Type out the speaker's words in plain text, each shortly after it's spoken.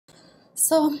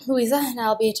So, Louisa and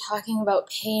I'll be talking about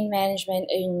pain management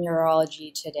in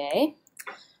urology today.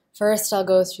 First, I'll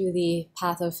go through the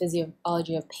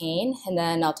pathophysiology of pain, and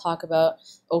then I'll talk about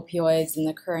opioids and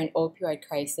the current opioid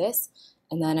crisis.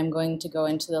 And then I'm going to go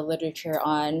into the literature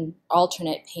on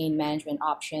alternate pain management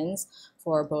options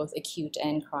for both acute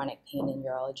and chronic pain in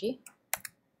urology.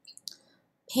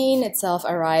 Pain itself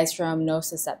arises from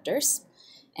nociceptors,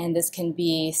 and this can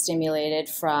be stimulated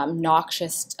from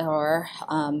noxious or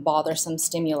bothersome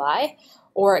stimuli,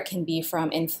 or it can be from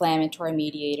inflammatory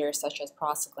mediators such as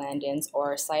prostaglandins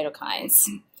or cytokines.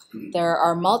 There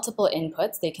are multiple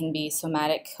inputs. They can be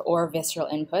somatic or visceral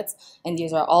inputs, and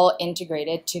these are all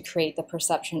integrated to create the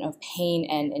perception of pain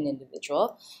in an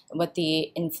individual. And what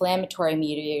the inflammatory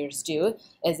mediators do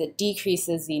is it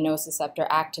decreases the nociceptor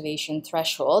activation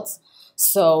thresholds,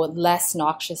 so less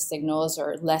noxious signals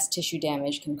or less tissue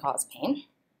damage can cause pain.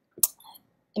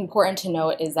 Important to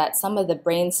note is that some of the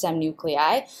brainstem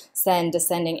nuclei send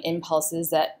descending impulses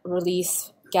that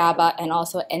release GABA and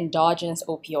also endogenous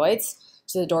opioids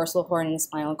to the dorsal horn and the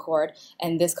spinal cord,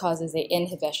 and this causes the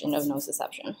inhibition of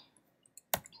nociception.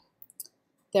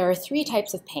 There are three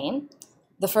types of pain.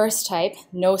 The first type,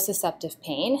 nociceptive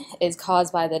pain, is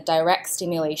caused by the direct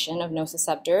stimulation of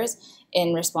nociceptors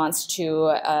in response to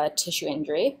a tissue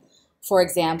injury. For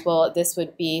example, this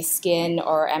would be skin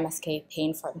or MSK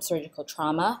pain from surgical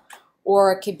trauma,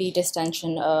 or it could be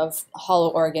distension of hollow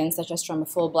organs such as from a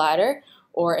full bladder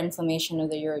or inflammation of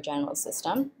the urogenital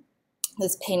system.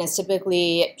 This pain is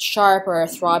typically sharp or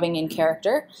throbbing in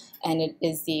character, and it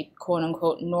is the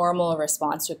quote-unquote normal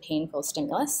response to a painful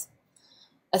stimulus.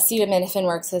 Acetaminophen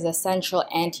works as a central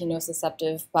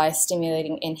anti-nociceptive by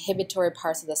stimulating inhibitory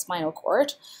parts of the spinal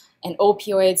cord, and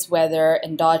opioids, whether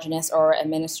endogenous or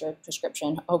administered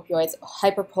prescription, opioids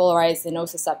hyperpolarize the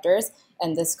nociceptors,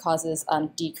 and this causes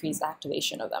decreased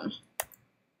activation of them.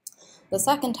 The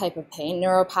second type of pain,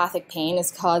 neuropathic pain,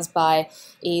 is caused by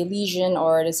a lesion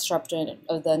or a disruption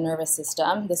of the nervous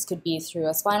system. This could be through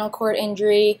a spinal cord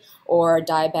injury or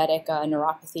diabetic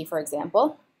neuropathy, for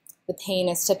example. The pain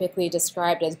is typically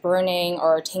described as burning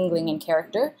or tingling in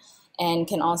character and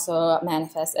can also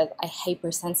manifest as a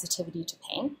hypersensitivity to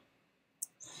pain.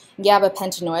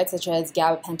 Gabapentinoids, such as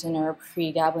gabapentin or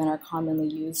pregabalin, are commonly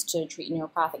used to treat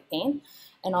neuropathic pain,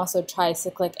 and also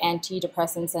tricyclic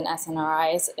antidepressants and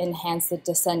SNRIs enhance the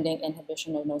descending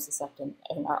inhibition of nociception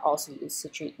and are also used to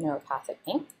treat neuropathic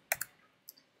pain.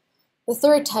 The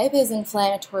third type is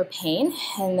inflammatory pain,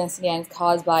 and this again is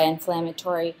caused by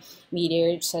inflammatory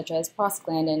mediators such as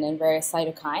prostaglandin and various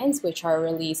cytokines, which are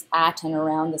released at and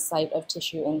around the site of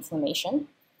tissue inflammation.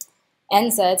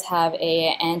 NSAIDs have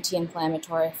an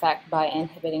anti-inflammatory effect by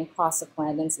inhibiting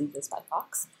prostaglandin synthesis by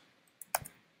FOX.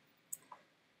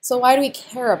 So why do we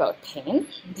care about pain?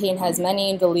 Pain has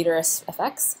many deleterious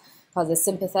effects, causes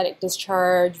sympathetic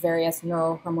discharge, various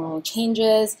neurohormonal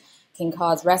changes, can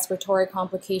cause respiratory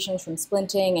complications from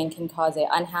splinting, and can cause an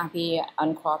unhappy,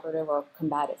 uncooperative, or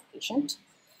combative patient.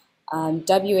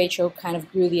 WHO kind of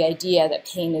grew the idea that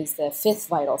pain is the fifth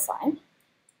vital sign.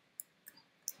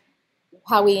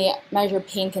 How we measure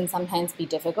pain can sometimes be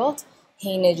difficult.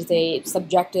 Pain is a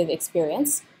subjective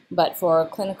experience, but for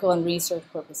clinical and research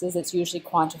purposes, it's usually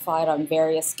quantified on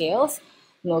various scales,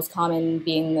 the most common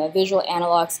being the visual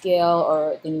analog scale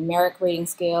or the numeric rating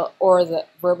scale or the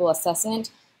verbal assessment,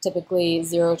 typically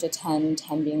 0 to 10,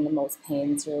 10 being the most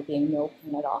pain, 0 being no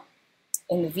pain at all.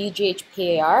 In the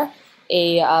VGH-PAR,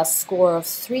 a score of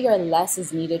 3 or less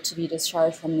is needed to be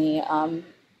discharged from the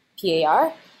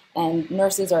PAR, and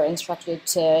nurses are instructed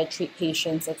to treat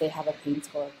patients if they have a pain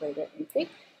score greater than 3.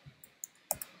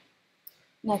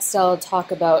 Next, I'll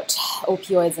talk about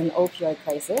opioids and opioid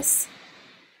crisis.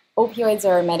 Opioids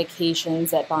are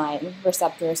medications that bind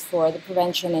receptors for the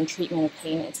prevention and treatment of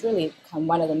pain. It's really become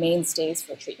one of the mainstays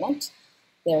for treatment.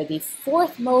 They're the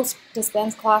fourth most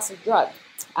dispensed class of drug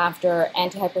after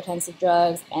antihypertensive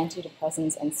drugs,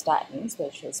 antidepressants, and statins,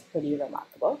 which is pretty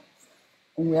remarkable.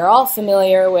 And we're all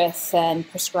familiar with and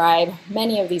prescribe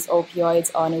many of these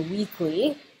opioids on a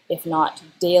weekly, if not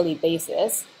daily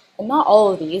basis. And not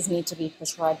all of these need to be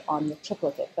prescribed on the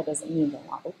triplicate, but doesn't mean they're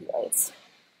not opioids.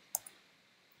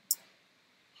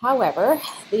 However,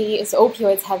 these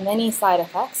opioids have many side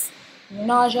effects: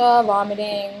 nausea,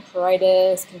 vomiting,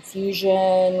 pruritus,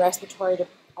 confusion, respiratory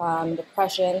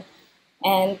depression,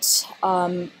 and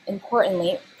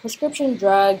importantly, prescription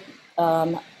drug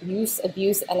use,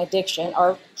 abuse, and addiction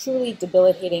are truly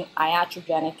debilitating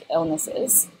iatrogenic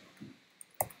illnesses.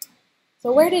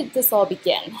 So where did this all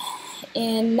begin?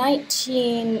 In the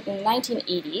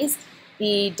 1980s,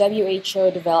 the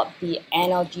WHO developed the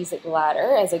analgesic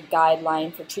ladder as a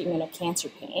guideline for treatment of cancer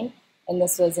pain, and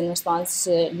this was in response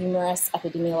to numerous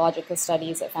epidemiological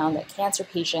studies that found that cancer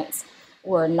patients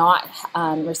were not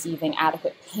receiving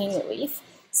adequate pain relief.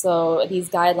 So these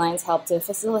guidelines help to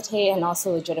facilitate and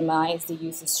also legitimize the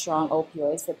use of strong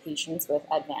opioids for patients with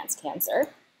advanced cancer.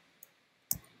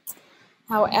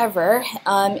 However,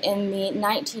 in the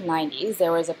 1990s,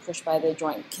 there was a push by the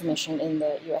Joint Commission in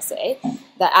the USA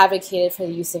that advocated for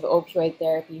the use of opioid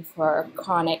therapy for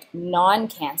chronic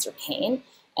non-cancer pain,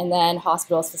 and then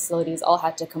hospitals, facilities all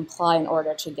had to comply in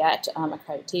order to get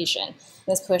accreditation.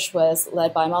 This push was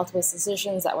led by multiple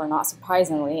physicians that were not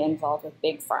surprisingly involved with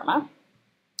big pharma.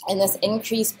 And this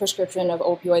increased prescription of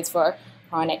opioids for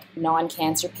chronic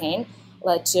non-cancer pain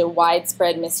led to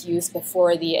widespread misuse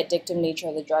before the addictive nature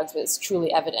of the drugs was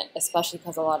truly evident, especially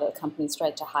because a lot of the companies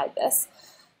tried to hide this.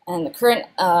 And the current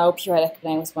opioid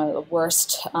epidemic was one of the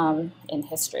worst in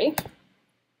history.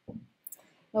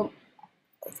 So,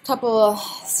 a couple of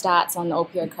stats on the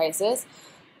opioid crisis.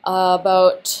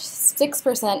 About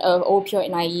 6% of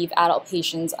opioid-naive adult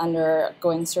patients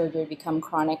undergoing surgery become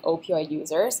chronic opioid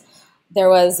users. There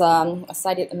was a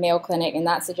study at the Mayo Clinic, and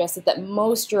that suggested that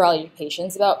most urology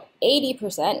patients, about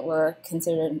 80%, were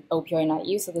considered opioid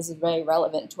naive, so this is very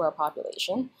relevant to our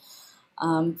population.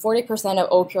 40% of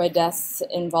opioid deaths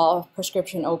involve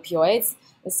prescription opioids.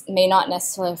 This may not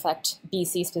necessarily affect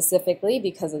BC specifically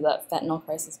because of the fentanyl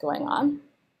crisis going on.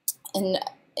 And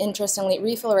interestingly,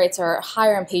 refill rates are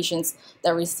higher in patients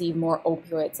that receive more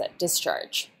opioids at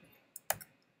discharge.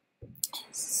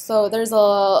 So there's a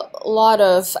lot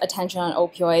of attention on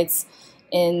opioids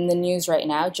in the news right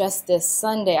now. Just this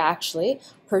Sunday, actually,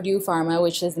 Purdue Pharma,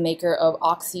 which is the maker of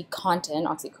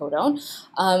oxycodone,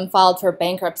 filed for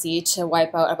bankruptcy to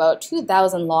wipe out about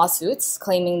 2,000 lawsuits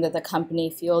claiming that the company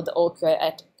fueled the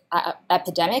opioid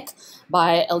epidemic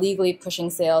by illegally pushing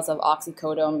sales of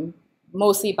oxycodone,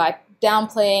 mostly by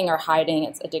downplaying or hiding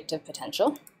its addictive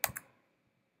potential.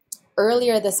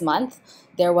 Earlier this month,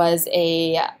 there was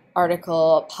an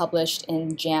article published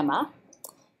in JAMA.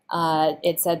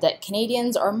 It said that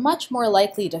Canadians are much more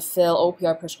likely to fill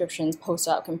opioid prescriptions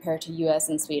post-op compared to US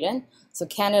and Sweden. So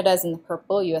Canada is in the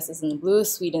purple, US is in the blue,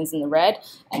 Sweden's in the red,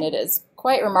 and it is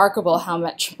quite remarkable how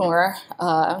much more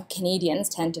Canadians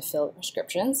tend to fill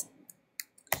prescriptions.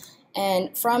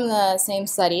 And from the same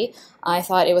study, I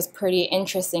thought it was pretty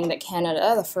interesting that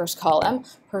Canada, the first column,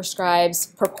 prescribes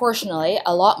proportionally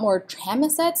a lot more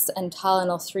Tramicets and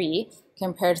Tylenol 3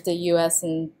 compared to the US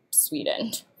and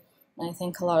Sweden. And I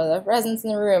think a lot of the residents in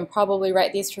the room probably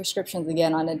write these prescriptions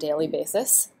again on a daily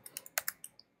basis.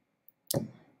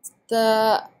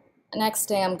 The next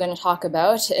thing I'm going to talk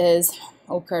about is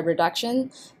opioid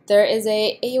reduction. There is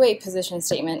a AUA position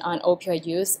statement on opioid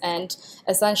use, and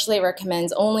essentially it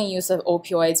recommends only use of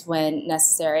opioids when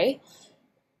necessary.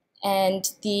 And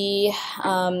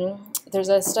there's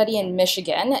a study in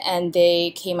Michigan, and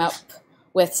they came up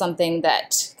with something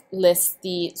that lists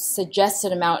the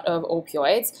suggested amount of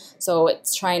opioids. So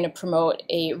it's trying to promote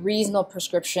a reasonable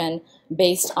prescription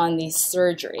based on the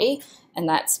surgery, and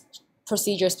that's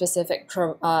procedure-specific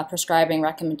prescribing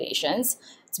recommendations.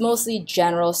 It's mostly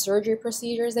general surgery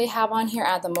procedures they have on here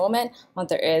at the moment, but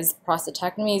there is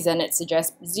prostatectomies, and it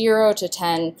suggests 0 to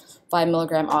 10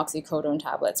 5-milligram oxycodone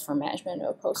tablets for management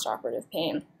of postoperative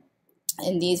pain.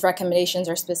 And these recommendations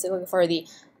are specifically for the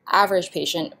average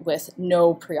patient with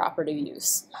no preoperative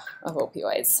use of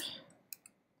opioids.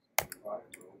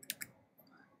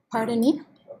 Pardon me?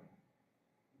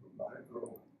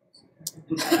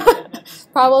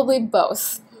 Probably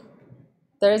both.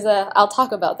 I'll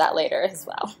talk about that later as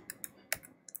well.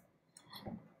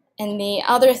 And the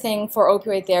other thing for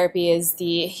opioid therapy is the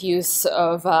use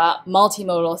of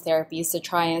multimodal therapies to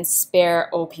try and spare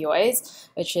opioids,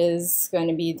 which is going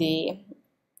to be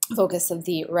the focus of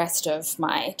the rest of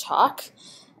my talk.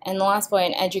 And the last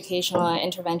point, educational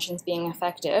interventions being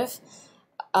effective.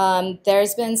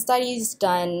 There's been studies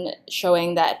done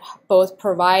showing that both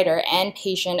provider and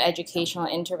patient educational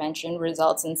intervention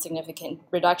results in significant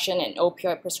reduction in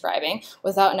opioid prescribing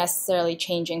without necessarily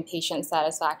changing patient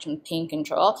satisfaction with pain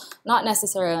control, not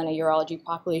necessarily in a urology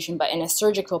population, but in a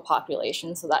surgical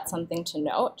population, so that's something to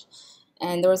note.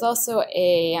 And there was also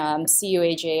a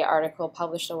CUAJ article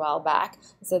published a while back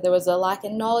that said there was a lack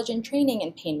in knowledge and training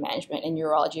in pain management in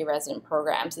urology resident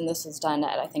programs, and this was done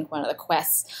at, I think, one of the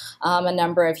quests a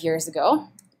number of years ago.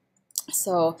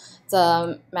 So it's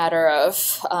a matter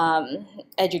of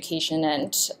education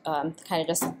and kind of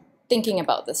just thinking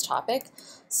about this topic.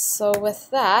 So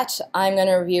with that, I'm going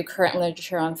to review current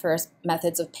literature on first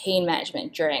methods of pain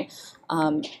management during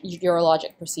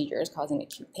urologic procedures causing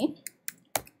acute pain.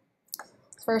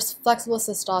 First, flexible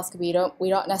cystoscopy. We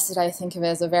don't necessarily think of it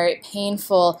as a very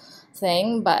painful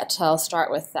thing, but I'll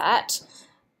start with that.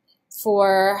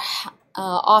 For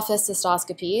office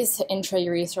cystoscopies,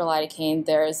 intraurethral lidocaine,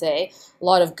 there's a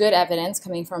lot of good evidence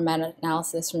coming from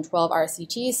meta-analysis from 12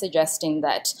 RCTs suggesting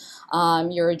that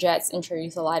Uroject's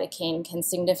intraurethral lidocaine can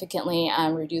significantly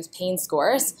reduce pain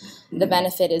scores. The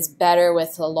benefit is better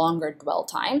with a longer dwell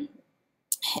time.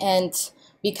 And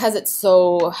because it's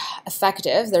so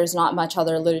effective, there's not much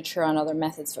other literature on other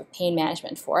methods of pain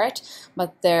management for it,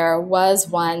 but there was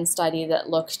one study that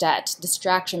looked at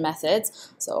distraction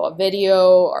methods, so a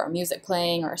video or music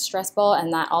playing or a stress ball,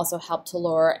 and that also helped to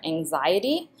lower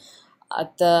anxiety.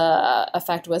 The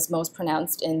effect was most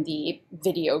pronounced in the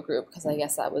video group because I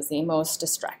guess that was the most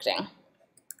distracting.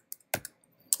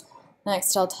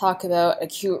 Next, I'll talk about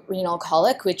acute renal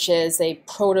colic, which is a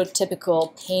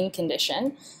prototypical pain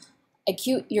condition.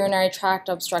 Acute urinary tract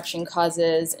obstruction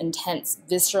causes intense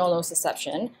visceral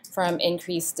nociception from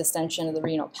increased distension of the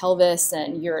renal pelvis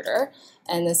and ureter,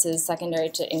 and this is secondary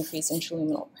to increased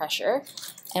intraluminal pressure.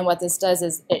 And what this does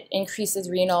is it increases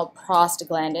renal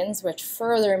prostaglandins, which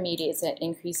further mediates an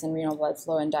increase in renal blood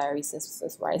flow and diuresis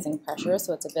with rising pressure,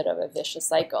 so it's a bit of a vicious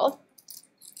cycle.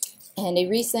 And a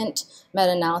recent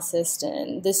meta-analysis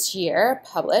in this year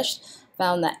published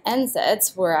found that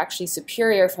NSAIDs were actually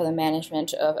superior for the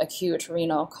management of acute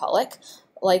renal colic.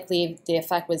 Likely the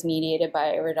effect was mediated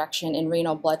by a reduction in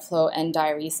renal blood flow and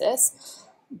diuresis.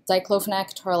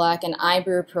 Diclofenac, Torlac, and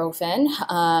ibuprofen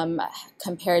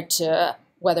compared to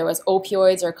whether it was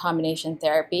opioids or combination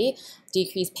therapy,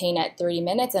 decreased pain at 30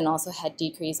 minutes and also had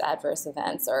decreased adverse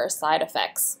events or side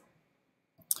effects.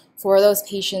 For those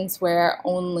patients where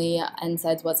only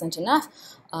NSAIDs wasn't enough,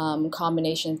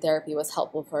 combination therapy was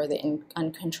helpful for the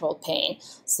uncontrolled pain.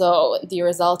 So the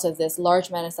result of this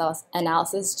large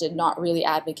meta-analysis did not really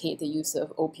advocate the use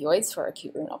of opioids for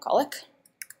acute renal colic.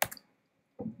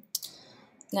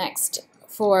 Next,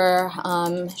 for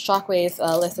shockwave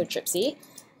lithotripsy,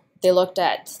 they looked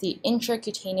at the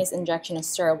intracutaneous injection of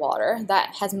sterile water.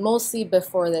 That has mostly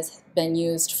before this been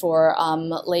used for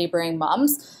laboring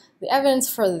moms. The evidence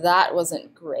for that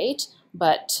wasn't great,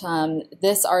 but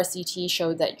this RCT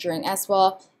showed that during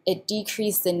SWAL, it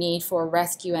decreased the need for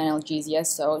rescue analgesia,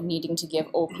 so needing to give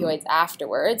opioids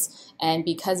afterwards. And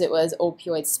because it was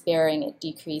opioid sparing, it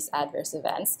decreased adverse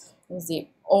events. It was the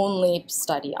only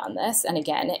study on this. And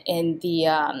again, in the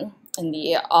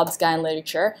OBGYN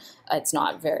literature, it's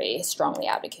not very strongly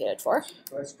advocated for.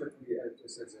 That's strictly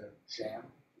just as a sham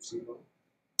placebo?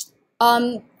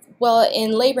 Well,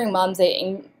 in laboring moms,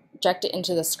 they inject it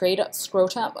into the sacrum, sacrum,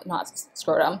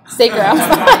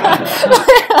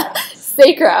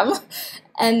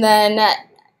 and then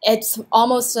it's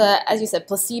almost a, as you said,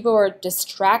 placebo or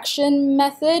distraction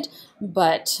method,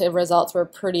 but the results were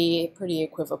pretty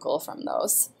equivocal from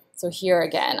those. So here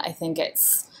again, I think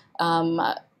it's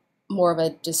more of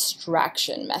a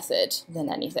distraction method than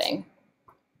anything.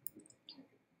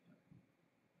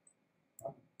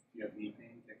 You have knee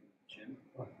pain, taking the chin?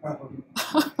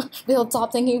 They'll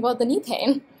stop thinking about the knee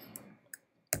pain.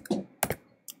 Would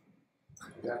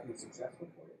that be successful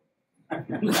for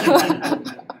you?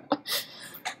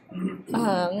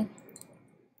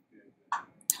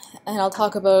 And I'll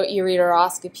talk about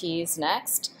ureteroscopies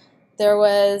next. There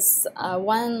was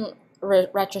one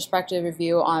retrospective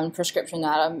review on prescription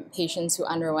data patients who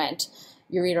underwent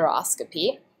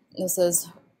ureteroscopy. This is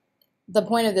the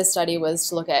point of this study was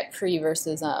to look at pre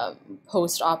versus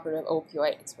post-operative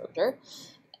opioid exposure.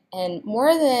 And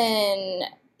more than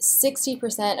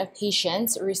 60% of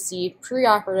patients received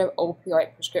preoperative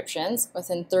opioid prescriptions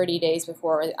within 30 days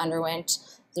before they underwent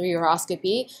the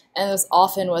uroscopy, and this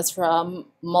often was from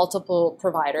multiple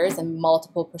providers and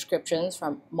multiple prescriptions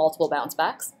from multiple bounce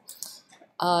backs.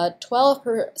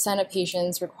 12% of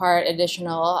patients required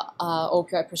additional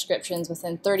opioid prescriptions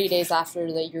within 30 days after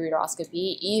the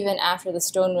ureteroscopy, even after the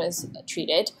stone was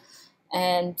treated.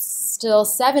 And still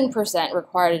 7%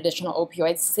 required additional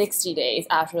opioids 60 days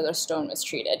after their stone was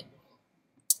treated.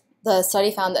 The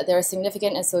study found that there are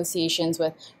significant associations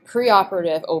with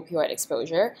preoperative opioid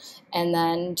exposure, and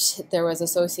then there was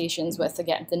associations with,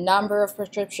 again, the number of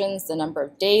prescriptions, the number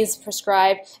of days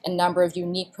prescribed, and number of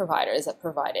unique providers that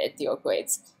provided the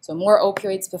opioids. So more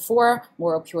opioids before,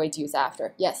 more opioids used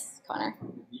after. Yes, Connor?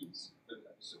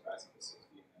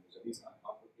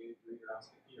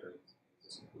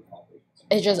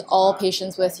 It's just all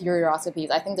patients with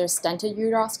ureteroscopies. I think there's stented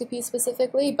ureteroscopies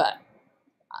specifically, but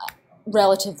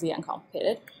relatively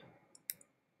uncomplicated.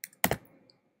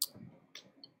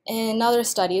 Another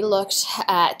study looked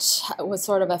at, was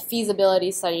sort of a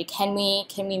feasibility study. Can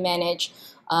we manage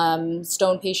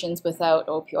stone patients without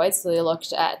opioids. So they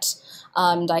looked at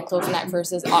diclofenac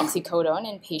versus oxycodone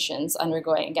in patients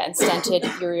undergoing, again, stented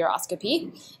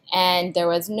uroscopy. And there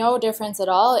was no difference at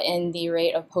all in the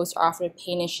rate of post-operative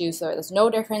pain issues. So there was no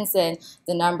difference in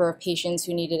the number of patients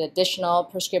who needed additional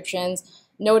prescriptions,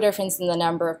 no difference in the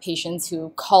number of patients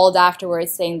who called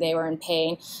afterwards saying they were in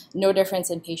pain, no difference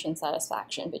in patient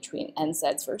satisfaction between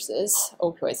NSAIDs versus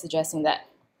opioids, suggesting that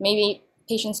maybe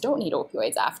patients don't need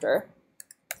opioids after.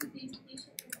 So these patients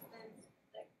then,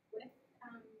 like with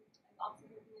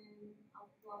oxycodone and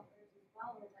alpha blockers as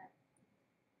well, or that?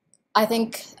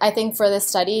 I think for this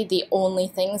study, the only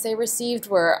things they received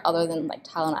were, other than like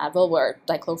Tylenol and Advil, were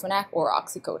diclofenac or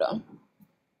oxycodone.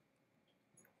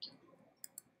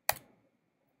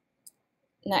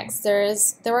 Next, there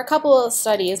were a couple of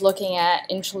studies looking at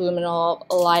intraluminal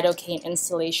lidocaine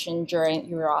instillation during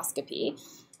uroscopy.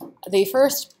 The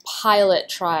first pilot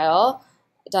trial,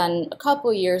 done a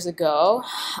couple years ago,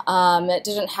 it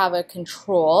didn't have a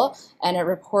control, and it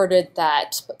reported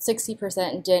that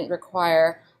 60% didn't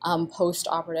require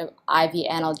post-operative IV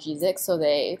analgesics, so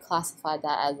they classified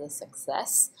that as a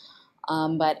success.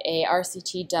 But a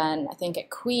RCT done, I think, at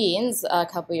Queen's a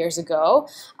couple years ago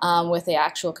with the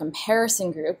actual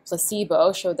comparison group,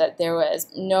 placebo, showed that there was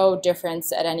no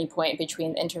difference at any point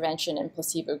between the intervention and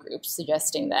placebo groups,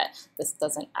 suggesting that this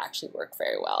doesn't actually work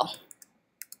very well.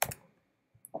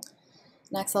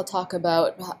 Next, I'll talk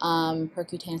about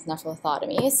percutaneous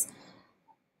nephrolithotomies.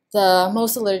 The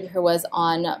most of the literature was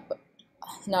on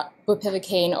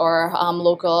bupivacaine or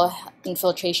local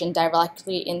infiltration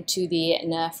directly into the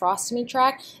nephrostomy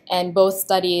tract, and both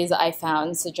studies I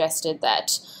found suggested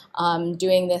that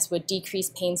doing this would decrease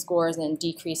pain scores and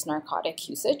decrease narcotic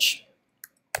usage.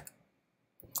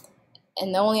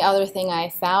 And the only other thing I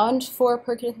found for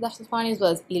percutaneous nephrolithotomies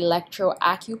was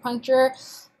electroacupuncture.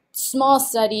 Small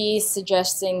study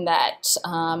suggesting that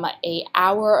an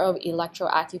hour of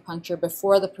electroacupuncture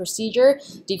before the procedure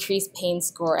decreased pain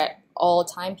score at all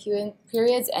time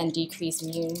periods and decreased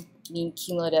mean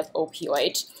cumulative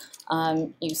opioid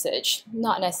usage.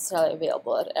 Not necessarily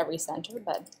available at every center,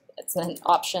 but it's an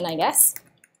option, I guess.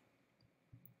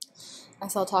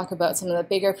 Next, I'll talk about some of the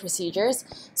bigger procedures.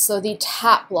 So the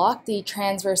TAP block, the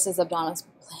transversus abdominis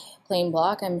plane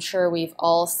block, I'm sure we've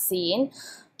all seen.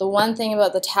 The one thing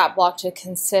about the TAP block to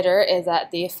consider is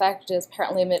that the effect is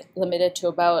apparently limited to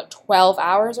about 12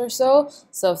 hours or so.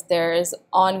 So if there's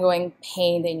ongoing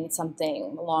pain, they need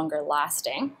something longer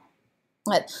lasting.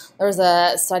 But there was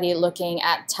a study looking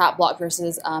at TAP block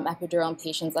versus epidural in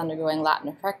patients undergoing lap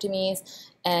nephrectomies,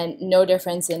 and no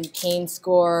difference in pain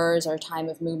scores or time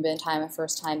of movement, time of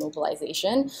first time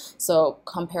mobilization. So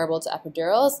comparable to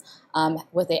epidurals,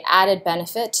 with the added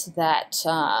benefit that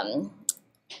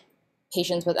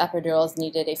patients with epidurals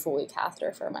needed a Foley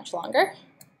catheter for much longer.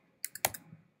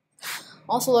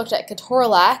 Also looked at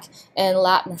ketorolac in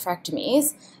lap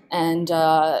nephrectomies, and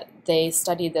they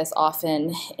studied this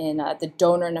often in the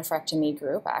donor nephrectomy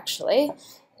group, actually.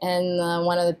 And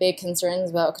one of the big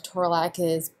concerns about ketorolac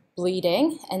is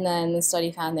bleeding, and then the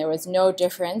study found there was no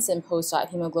difference in post-op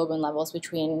hemoglobin levels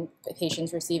between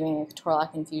patients receiving a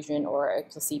ketorolac infusion or a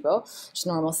placebo, just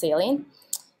normal saline.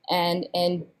 And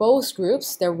in both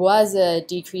groups, there was a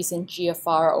decrease in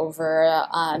GFR over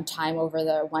time over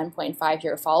the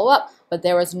 1.5-year follow-up, but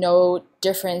there was no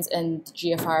difference in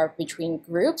GFR between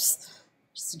groups,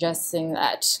 suggesting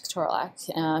that ketorolac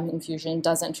infusion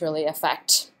doesn't really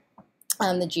affect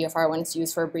the GFR when it's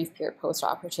used for a brief period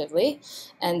post-operatively.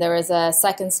 And there was a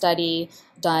second study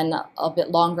done a bit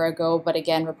longer ago, but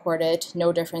again reported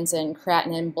no difference in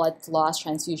creatinine, blood loss,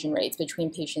 transfusion rates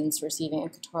between patients receiving a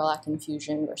ketorolac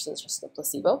infusion versus just the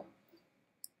placebo.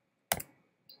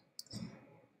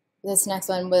 This next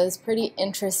one was pretty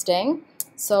interesting.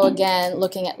 So again,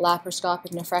 looking at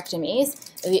laparoscopic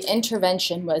nephrectomies, the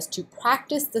intervention was to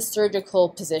practice the surgical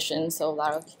position, so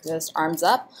just arms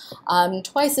up,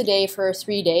 twice a day for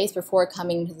 3 days before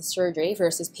coming to the surgery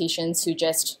versus patients who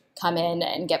just come in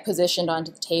and get positioned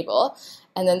onto the table.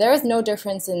 And then there was no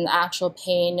difference in the actual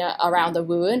pain around the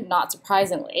wound, not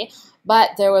surprisingly,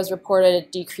 but there was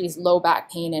reported decreased low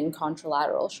back pain and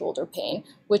contralateral shoulder pain,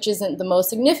 which isn't the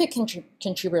most significant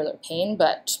contributor to pain,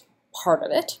 but part of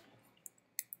it.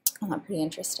 Pretty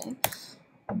interesting.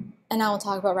 And now we'll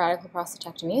talk about radical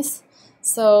prostatectomies.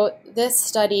 So this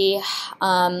study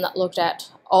looked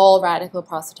at all radical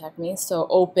prostatectomies, so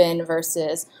open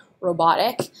versus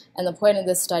robotic, and the point of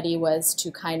this study was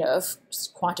to kind of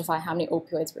quantify how many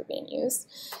opioids were being used.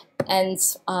 And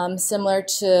similar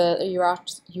to the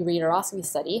ureteroscopy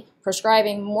study,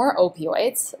 prescribing more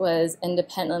opioids was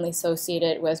independently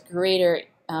associated with greater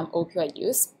opioid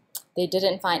use. They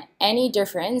didn't find any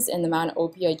difference in the amount of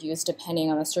opioid use depending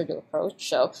on the surgical approach,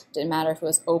 so it didn't matter if it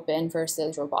was open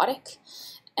versus robotic.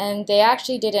 And they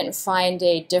actually didn't find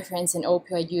a difference in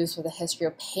opioid use with a history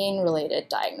of pain-related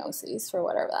diagnoses, for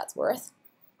whatever that's worth.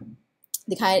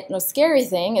 The kind of scary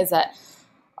thing is that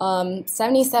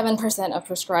 77% of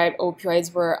prescribed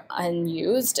opioids were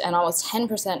unused, and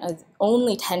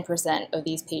only 10% of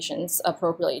these patients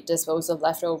appropriately disposed of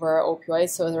leftover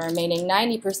opioids. So the remaining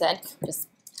 90% just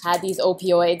had these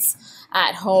opioids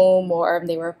at home, or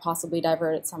they were possibly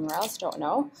diverted somewhere else, don't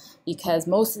know, because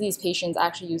most of these patients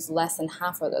actually used less than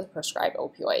half of the prescribed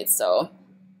opioids. So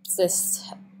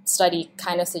this study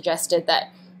kind of suggested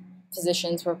that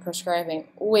physicians were prescribing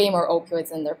way more opioids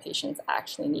than their patients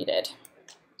actually needed.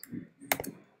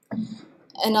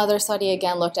 Another study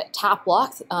again looked at tap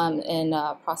block in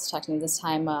prostatectomy, this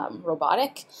time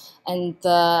robotic, and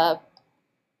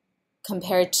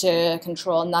compared to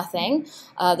control, nothing.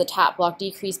 The tap block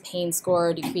decreased pain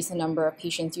score, decreased the number of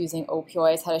patients using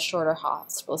opioids, had a shorter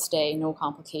hospital stay, no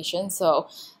complications. So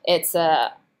it's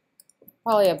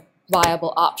probably a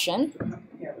viable option. So how can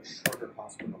you have a shorter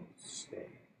hospital stay?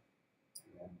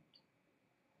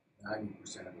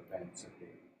 90% of events that they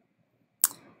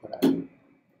put out.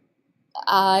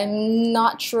 I'm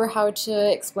not sure how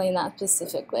to explain that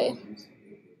specifically.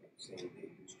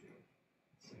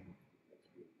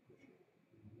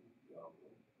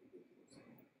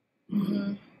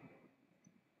 Mm-hmm.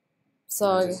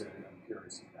 So, I'm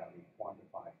curious if that would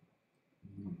quantify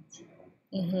needs,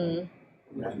 mm-hmm.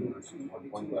 versus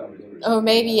 1.5. Oh,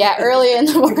 maybe, yeah, early in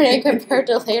the morning compared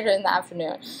to later in the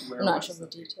afternoon. I'm not sure the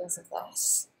details of that.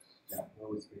 Yeah, where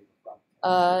was the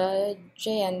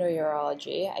JN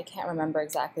Urology. I can't remember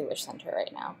exactly which center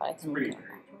right now, but I can look it up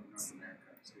afterwards.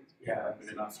 Yeah, but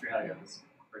in Australia, this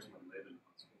person would live in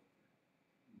hospital.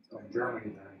 So in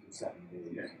Germany, they're into 7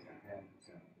 days. Yeah. And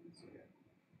 7 days, so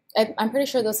yeah. I'm pretty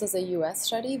sure this is a US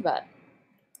study, but.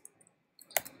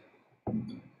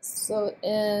 So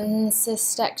in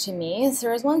cystectomies,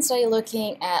 there was one study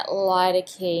looking at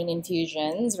lidocaine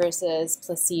infusions versus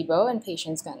placebo in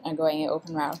patients undergoing an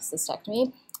open radical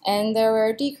cystectomy. And there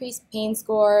were decreased pain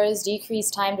scores,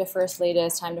 decreased time to first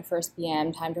latest, time to first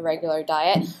PM, time to regular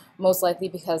diet, most likely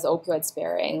because opioid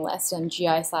sparing, less than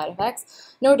GI side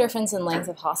effects, no difference in length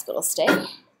of hospital stay.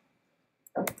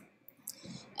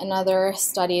 Another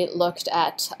study looked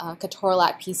at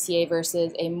ketorolac PCA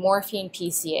versus a morphine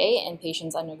PCA in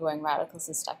patients undergoing radical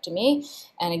cystectomy.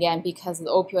 And again, because of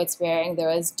the opioid sparing, there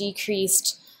was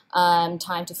decreased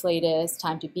time to flatus,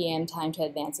 time to BM, time to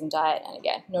advancing diet, and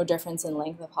again, no difference in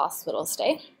length of hospital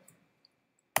stay.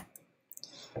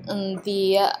 And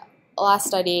the last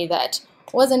study that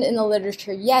wasn't in the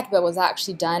literature yet, but was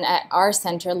actually done at our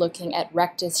center looking at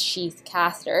rectus sheath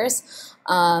catheters.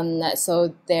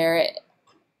 So they're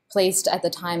placed at the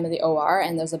time of the OR,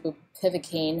 and there's a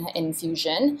bupivacaine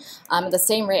infusion at the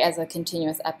same rate as a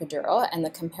continuous epidural, and the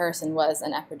comparison was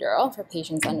an epidural for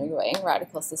patients undergoing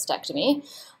radical cystectomy.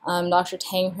 Dr.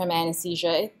 Tang from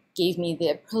anesthesia gave me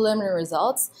the preliminary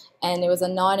results, and it was a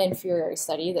non-inferiority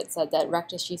study that said that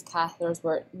rectus sheath catheters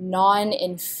were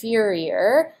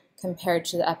non-inferior compared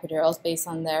to the epidurals based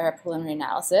on their preliminary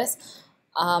analysis.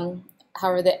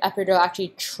 However, the epidural actually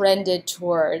trended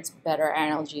towards better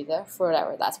analgesia, for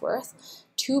whatever that's worth.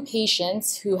 2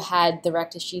 patients who had the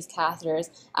rectus sheath catheters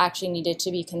actually needed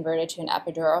to be converted to an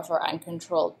epidural for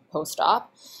uncontrolled post-op.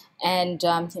 And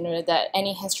he noted that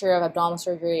any history of abdominal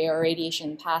surgery or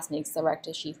radiation in the past makes the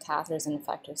rectus sheath catheters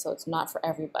ineffective. So it's not for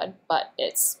everybody, but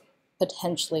it's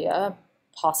potentially a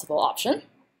possible option.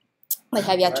 They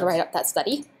have yet to write up that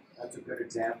study. That's a good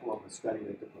example of a study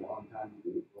that took a long time to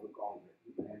do, protocol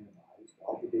written, randomized,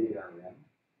 all the data are in,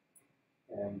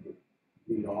 and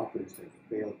the authors have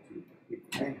failed to get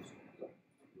the manuscript. So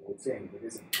the old saying, if it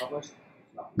isn't published,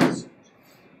 it's not research.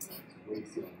 It's a way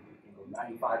feeling. You can go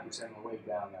 95% of the way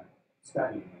down a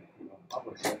study, and if you don't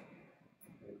publish it,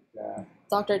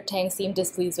 Dr. Tang seemed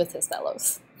displeased with his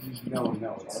fellows. no,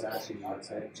 it's actually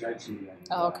judgy and,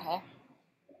 Oh, okay.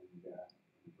 and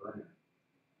burner.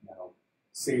 Now,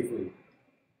 safely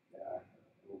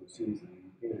overseas in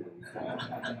the UK.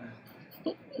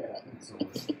 Yeah, so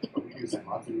we do some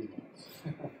lots of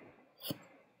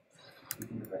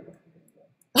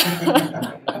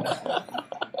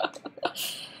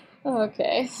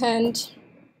Okay, and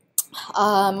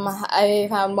I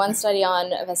found one study on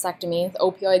vasectomy,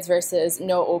 opioids versus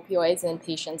no opioids in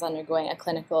patients undergoing a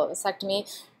clinical vasectomy.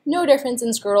 No difference in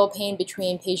scrotal pain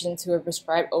between patients who were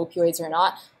prescribed opioids or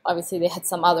not. Obviously, they had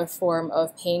some other form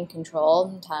of pain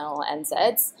control, Tylenol,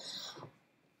 NSAIDs.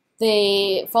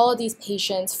 They followed these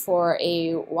patients for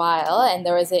a while, and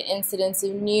there was an incidence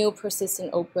of new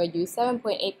persistent opioid use,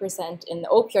 7.8% in the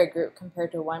opioid group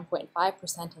compared to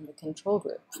 1.5% in the control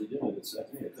group.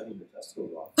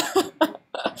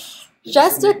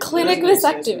 Just a clinic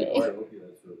vasectomy.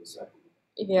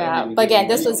 Yeah, but again,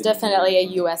 this was definitely a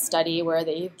U.S. study where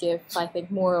they give, I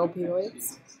think, more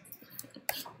opioids.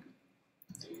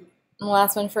 And the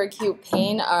last one for acute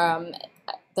pain,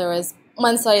 there was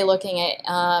one study looking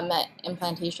at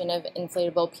implantation of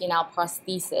inflatable penile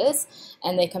prosthesis,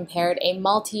 and they compared a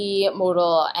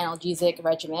multimodal analgesic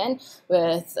regimen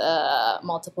with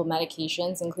multiple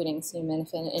medications, including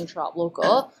acetaminophen and intraop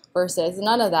local, versus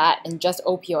none of that and just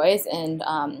opioids and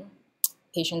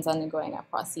patients undergoing a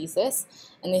prosthesis.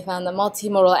 And they found the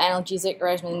multimodal analgesic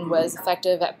regimen was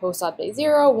effective at post-op day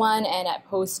 0, 1, and at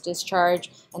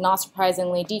post-discharge, and not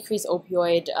surprisingly decreased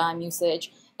opioid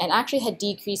usage, and actually had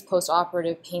decreased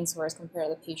post-operative pain scores compared to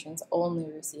the patients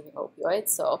only receiving opioids.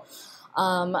 So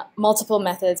multiple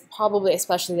methods, probably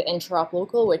especially the intraop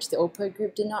local, which the opioid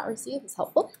group did not receive, is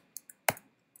helpful.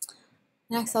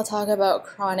 Next, I'll talk about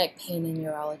chronic pain in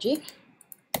urology.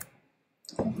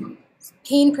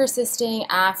 Pain persisting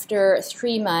after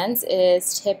 3 months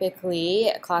is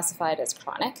typically classified as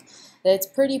chronic. It's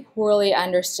pretty poorly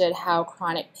understood how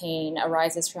chronic pain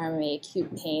arises from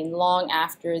acute pain long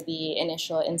after the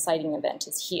initial inciting event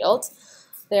is healed.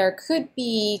 There could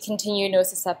be continued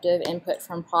nociceptive input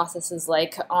from processes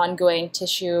like ongoing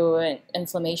tissue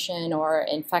inflammation or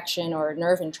infection or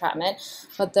nerve entrapment,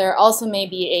 but there also may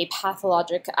be a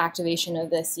pathologic activation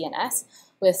of the CNS.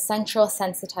 With central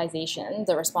sensitization,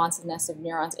 the responsiveness of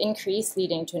neurons increase,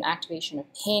 leading to an activation of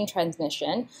pain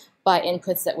transmission by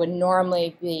inputs that would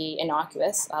normally be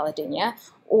innocuous, allodynia,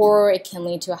 or it can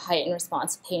lead to a heightened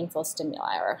response to painful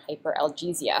stimuli or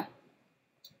hyperalgesia.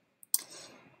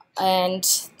 And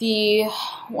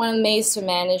one of the ways to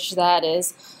manage that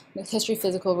is with history,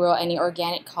 physical, real, any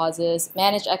organic causes,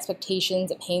 manage expectations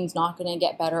that pain's not going to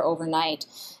get better overnight.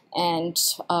 And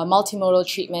multimodal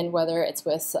treatment, whether it's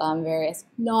with various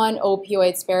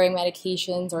non-opioid sparing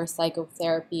medications or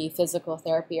psychotherapy, physical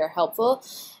therapy, are helpful.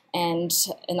 And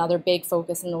another big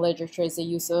focus in the literature is the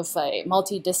use of a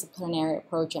multidisciplinary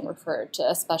approach and refer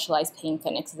to specialized pain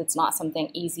clinics because it's not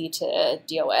something easy to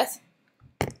deal with.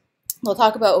 We'll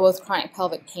talk about both chronic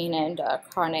pelvic pain and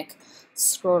chronic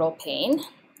scrotal pain.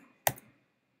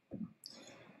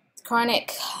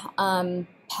 Chronic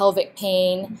pelvic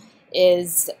pain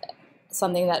is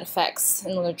something that affects,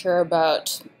 in the literature,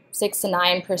 about 6 to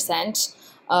 9%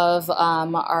 of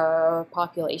our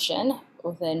population,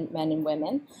 within men and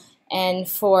women. And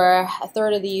for a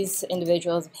third of these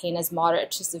individuals, pain is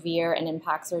moderate to severe and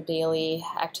impacts their daily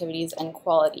activities and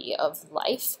quality of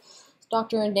life.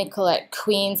 Dr. Nicolette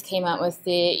Queens came out with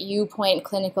the U-Point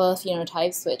clinical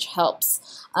phenotypes, which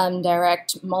helps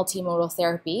direct multimodal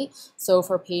therapy. So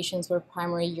for patients with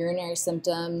primary urinary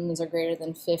symptoms are greater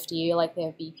than 50, like they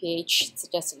have BPH, it's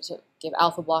suggested to give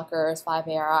alpha blockers,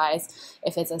 5-ARIs.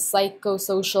 If it's a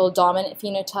psychosocial dominant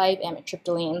phenotype,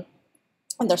 amitriptyline.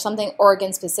 And there's something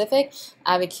organ-specific,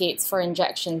 advocates for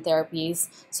injection therapies,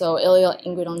 so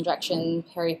ileoinguinal injection,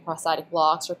 periprostatic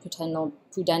blocks, or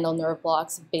pudendal nerve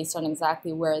blocks based on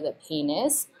exactly where the pain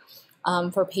is.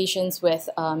 For patients with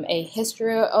a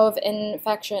history of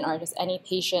infection or just any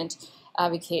patient,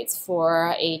 advocates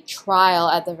for a trial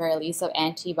at the very least of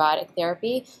antibiotic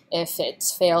therapy. If it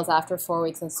fails after 4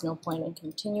 weeks, there's no point in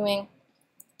continuing.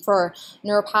 For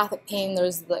neuropathic pain,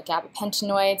 there's the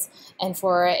gabapentinoids, and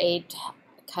for a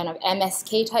kind of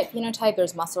MSK type phenotype,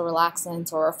 there's muscle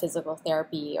relaxants or physical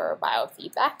therapy or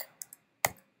biofeedback.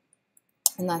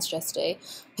 And that's just a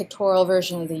pictorial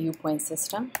version of the U-Point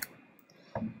system.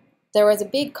 There was a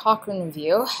big Cochrane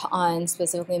review on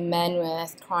specifically men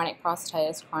with chronic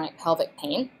prostatitis, chronic pelvic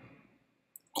pain.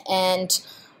 And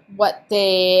what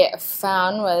they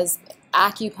found was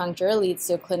acupuncture leads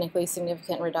to a clinically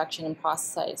significant reduction in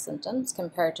prostatitis symptoms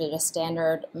compared to just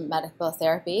standard medical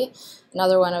therapy.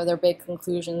 Another one of their big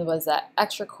conclusions was that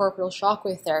extracorporeal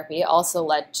shockwave therapy also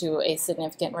led to a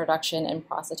significant reduction in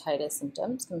prostatitis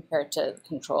symptoms compared to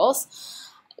controls.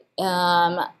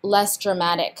 Less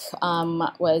dramatic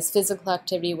was physical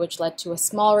activity, which led to a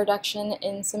small reduction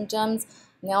in symptoms.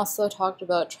 And they also talked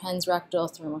about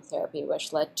transrectal thermotherapy,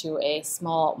 which led to a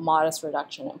small, modest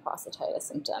reduction in prostatitis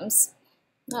symptoms.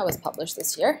 That was published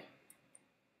this year.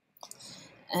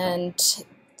 And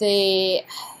they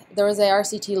there was a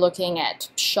RCT looking at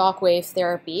shockwave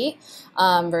therapy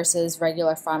versus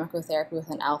regular pharmacotherapy with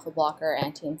an alpha blocker,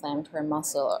 anti-inflammatory,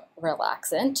 muscle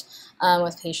relaxant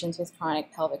with patients with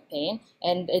chronic pelvic pain.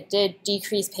 And it did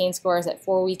decrease pain scores at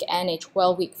 4-week and a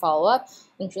 12-week follow-up.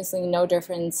 Interestingly, no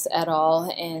difference at all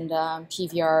in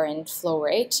PVR and flow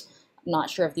rate. I'm not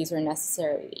sure if these were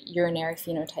necessarily urinary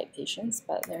phenotype patients,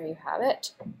 but there you have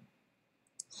it.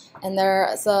 And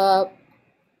there's a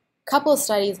couple of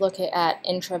studies looking at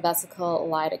intravesical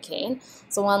lidocaine.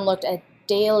 So one looked at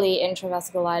daily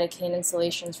intravesical lidocaine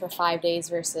instillations for 5 days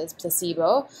versus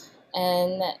placebo,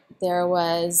 and there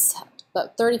was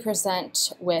about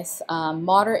 30% with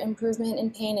moderate improvement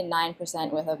in pain and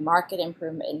 9% with a marked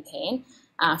improvement in pain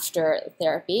after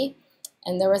therapy.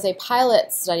 And there was a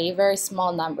pilot study, very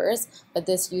small numbers, but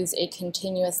this used a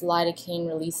continuous lidocaine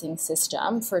releasing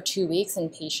system for 2 weeks in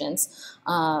patients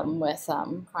with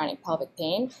chronic pelvic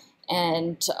pain.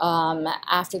 And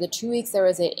after the 2 weeks, there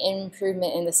was an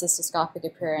improvement in the cystoscopic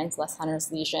appearance, less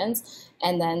Hunner's lesions,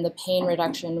 and then the pain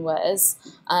reduction was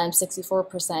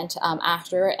 64%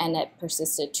 after, and it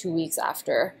persisted 2 weeks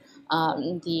after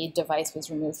the device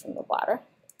was removed from the bladder.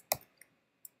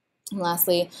 And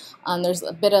lastly, there's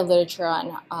a bit of literature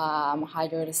on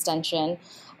hydrodistension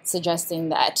suggesting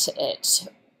that it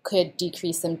could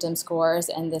decrease symptom scores,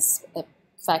 and this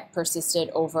effect persisted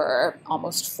over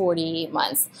almost 40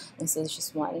 months. This is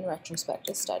just one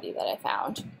retrospective study that I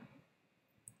found.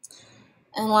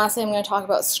 And lastly, I'm going to talk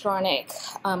about chronic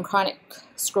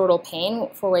scrotal pain,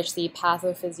 for which the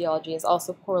pathophysiology is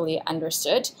also poorly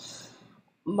understood.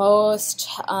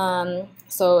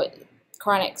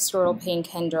 Chronic scrotal pain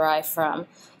can derive from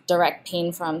direct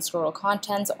pain from scrotal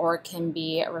contents, or it can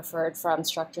be referred from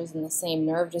structures in the same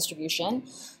nerve distribution.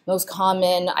 Most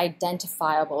common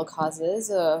identifiable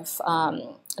causes of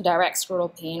direct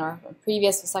scrotal pain are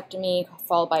previous vasectomy,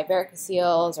 followed by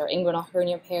varicoceles or inguinal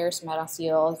hernia pairs,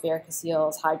 metaceles,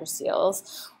 varicoceles,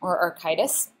 hydroceles, or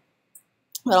architis.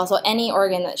 But also any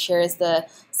organ that shares the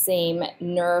same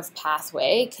nerve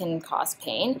pathway can cause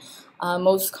pain.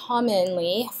 Most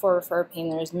commonly for referred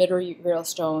pain, there's midurethral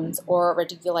stones or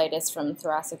radiculitis from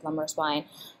thoracic lumbar spine,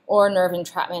 or nerve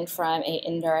entrapment from an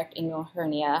indirect inguinal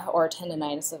hernia or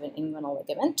tendonitis of an inguinal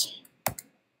ligament.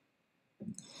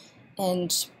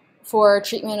 And for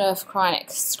treatment of chronic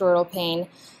scrotal pain,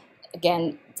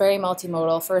 again, very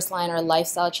multimodal. First line are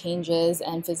lifestyle changes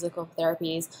and physical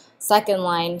therapies. Second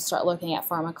line, start looking at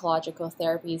pharmacological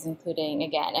therapies, including,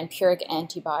 again, empiric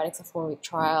antibiotics, a 4-week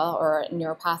trial, or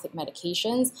neuropathic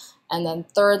medications. And then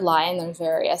third line, there's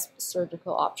various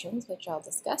surgical options, which I'll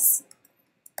discuss.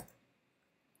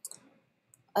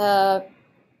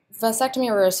 Vasectomy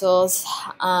reversals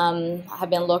have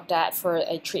been looked at for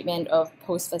a treatment of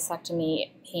post-vasectomy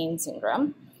pain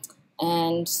syndrome.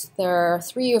 And there are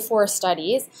 3 or 4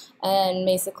 studies, and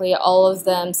basically all of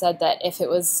them said that if it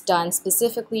was done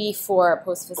specifically for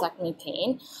post-vasectomy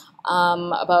pain,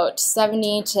 about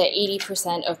 70 to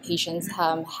 80% of patients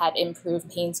had improved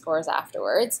pain scores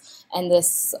afterwards, and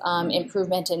this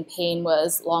improvement in pain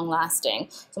was long-lasting.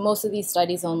 So most of these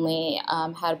studies only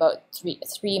had about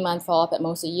 3-month follow-up, at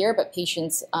most a year, but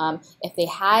patients, if they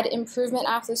had improvement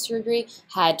after surgery,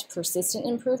 had persistent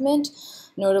improvement.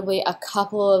 Notably, a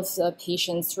couple of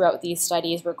patients throughout these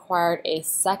studies required a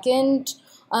second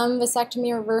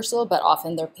vasectomy reversal, but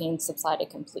often their pain subsided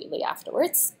completely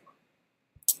afterwards.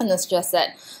 And this suggests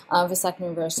that vasectomy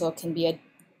reversal can be a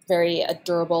very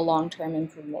durable long-term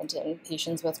improvement in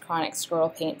patients with chronic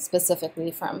scrotal pain,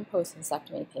 specifically from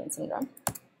post-vasectomy pain syndrome.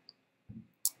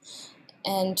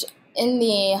 And in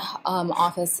the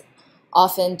office,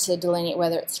 often to delineate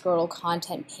whether it's scrotal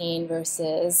content pain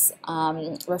versus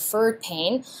referred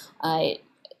pain,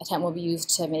 attempt will be used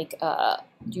to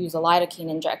use a lidocaine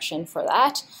injection for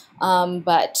that,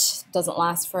 but doesn't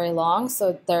last very long.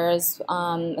 So there's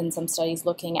in some studies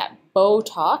looking at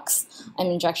Botox, an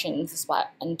injection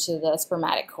into the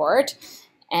spermatic cord,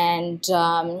 and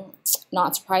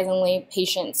not surprisingly,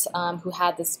 patients who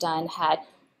had this done had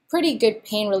pretty good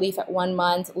pain relief at 1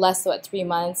 month, less so at 3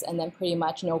 months, and then pretty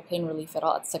much no pain relief at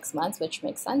all at 6 months, which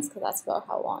makes sense because that's about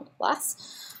how long it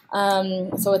lasts.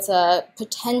 So it's a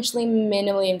potentially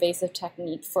minimally invasive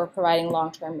technique for providing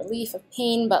long-term relief of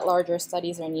pain, but larger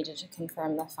studies are needed to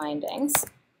confirm the findings.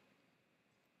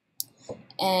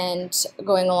 And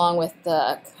going along with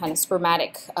the kind of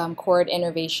spermatic cord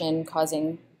innervation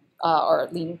causing or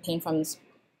leading pain from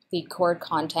the cord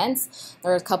contents,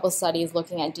 there are a couple studies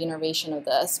looking at denervation of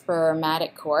the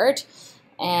spermatic cord,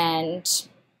 and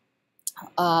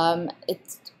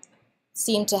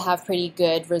seemed to have pretty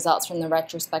good results from the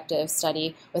retrospective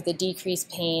study with a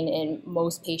decreased pain in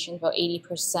most patients, about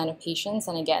 80% of patients.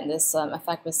 And again, this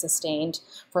effect was sustained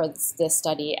for this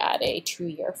study at a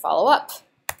 2-year follow-up.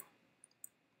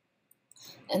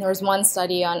 And there was one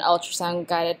study on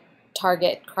ultrasound-guided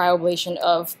target cryoablation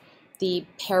of the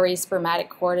perispermatic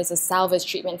cord as a salvage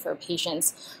treatment for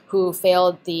patients who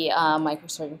failed the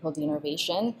microsurgical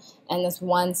denervation. And this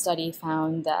one study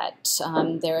found that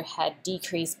there had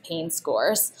decreased pain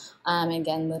scores.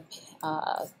 Again, the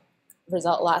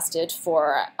result lasted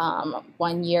for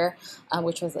 1 year,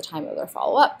 which was the time of their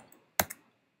follow-up.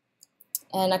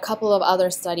 And a couple of other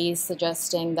studies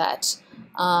suggesting that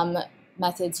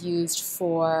methods used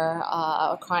for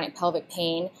chronic pelvic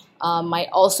pain might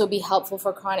also be helpful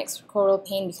for chronic scrotal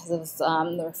pain because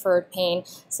of the referred pain.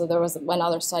 So there was one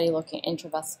other study looking at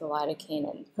intravesical lidocaine,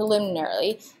 and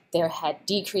preliminarily there had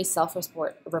decreased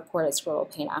self-reported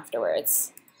scrotal pain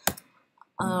afterwards.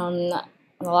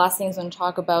 The last thing I want to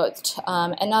talk about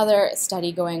another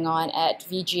study going on at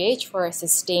VGH for a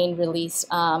sustained release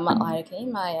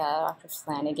lidocaine by Dr.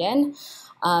 Flanagan.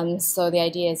 So the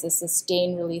idea is a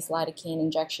sustained release lidocaine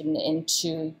injection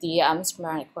into the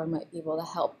spermatic cord might be able to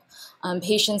help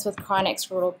patients with chronic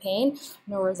scrotal pain.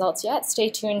 No results yet. Stay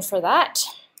tuned for that.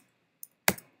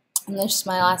 And then just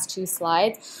my last 2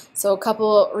 slides. So a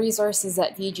couple resources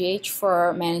at VGH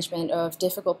for management of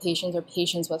difficult patients or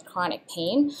patients with chronic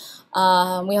pain.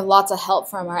 We have lots of help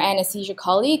from our anesthesia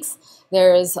colleagues.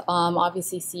 There's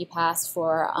obviously CPAS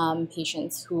for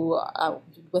patients who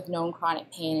with known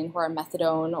chronic pain and who are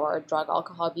methadone or drug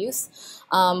alcohol abuse.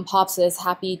 POPS is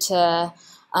happy to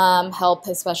help,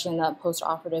 especially in the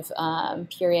post-operative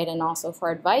period, and also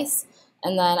for advice.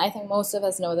 And then I think most of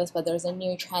us know this, but there's a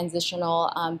new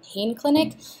transitional pain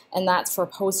clinic, and that's for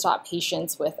post-op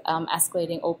patients with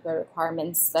escalating opioid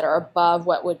requirements that are above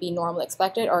what would be normally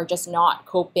expected or just not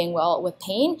coping well with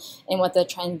pain. And what the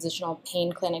transitional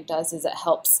pain clinic does is it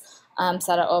helps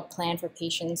set out a plan for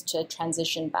patients to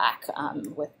transition back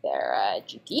with their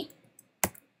GP.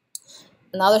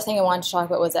 Another thing I wanted to talk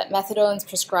about was that methadone is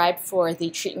prescribed for the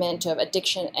treatment of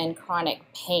addiction and chronic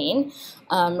pain.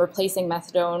 Replacing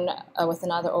methadone with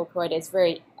another opioid is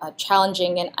very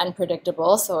challenging and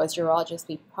unpredictable, so as urologists,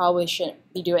 we probably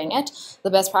shouldn't be doing it.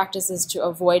 The best practice is to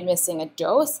avoid missing a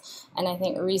dose, and I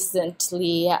think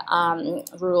recently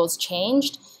rules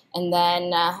changed. And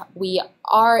then we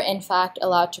are, in fact,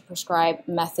 allowed to prescribe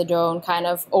methadone kind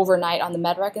of overnight on the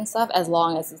MedRec and stuff, as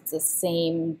long as it's the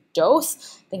same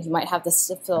dose. I think you might have to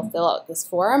fill out this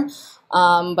form,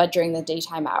 but during the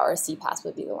daytime hours, CPAS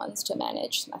would be the ones to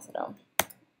manage methadone.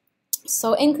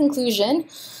 So in conclusion,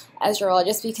 as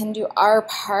urologists, we can do our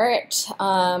part,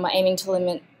 aiming to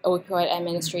limit opioid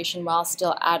administration while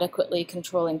still adequately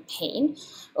controlling pain.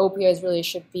 Opioids really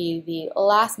should be the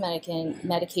last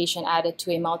medication added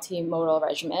to a multimodal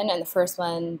regimen, and the first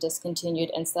one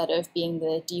discontinued instead of being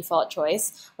the default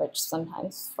choice, which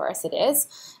sometimes for us it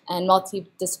is. And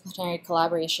multidisciplinary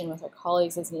collaboration with our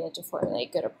colleagues is needed to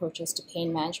formulate good approaches to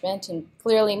pain management, and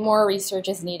clearly more research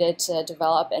is needed to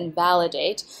develop and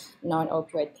validate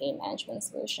non-opioid pain management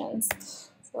solutions.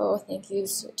 So thank you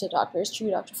to Drs. Chu,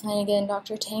 Dr. Flanagan, and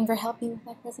Dr. Tang for helping with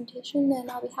my presentation,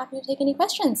 and I'll be happy to take any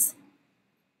questions.